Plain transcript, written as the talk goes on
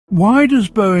Why does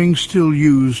Boeing still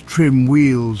use trim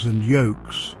wheels and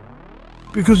yokes?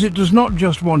 Because it does not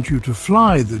just want you to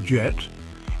fly the jet,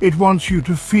 it wants you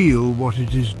to feel what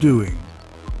it is doing.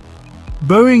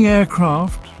 Boeing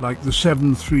aircraft, like the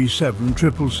 737,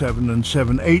 777 and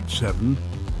 787,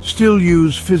 still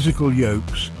use physical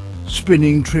yokes,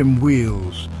 spinning trim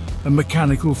wheels and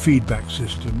mechanical feedback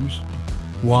systems.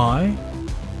 Why?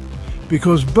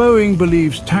 Because Boeing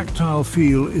believes tactile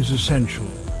feel is essential.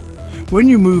 When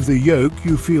you move the yoke,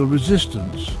 you feel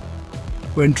resistance.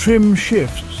 When trim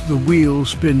shifts, the wheel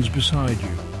spins beside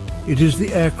you. It is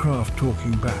the aircraft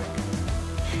talking back.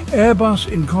 Airbus,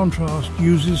 in contrast,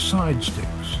 uses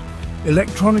sidesticks,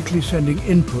 electronically sending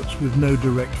inputs with no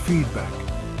direct feedback.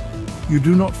 You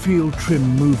do not feel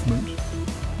trim movement.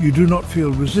 You do not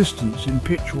feel resistance in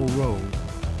pitch or roll.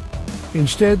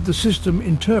 Instead, the system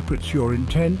interprets your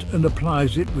intent and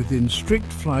applies it within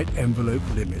strict flight envelope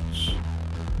limits.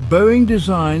 Boeing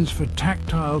designs for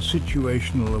tactile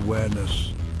situational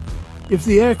awareness. If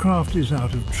the aircraft is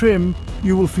out of trim,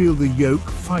 you will feel the yoke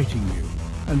fighting you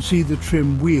and see the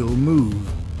trim wheel move.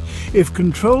 If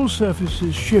control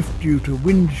surfaces shift due to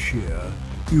wind shear,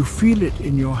 you feel it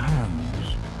in your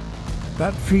hands.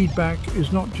 That feedback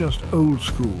is not just old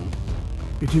school,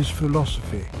 it is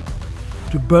philosophy.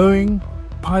 To Boeing,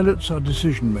 pilots are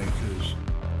decision makers,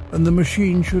 and the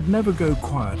machine should never go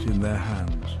quiet in their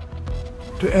hands.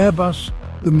 To Airbus,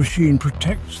 the machine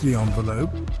protects the envelope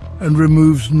and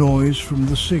removes noise from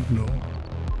the signal.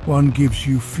 One gives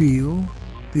you feel,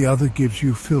 the other gives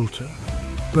you filter.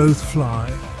 Both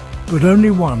fly, but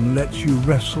only one lets you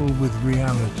wrestle with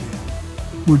reality.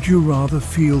 Would you rather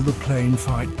feel the plane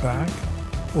fight back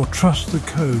or trust the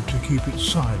code to keep it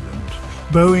silent?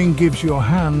 Boeing gives your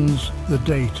hands the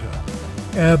data.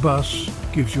 Airbus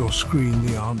gives your screen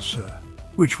the answer.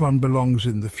 Which one belongs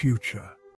in the future?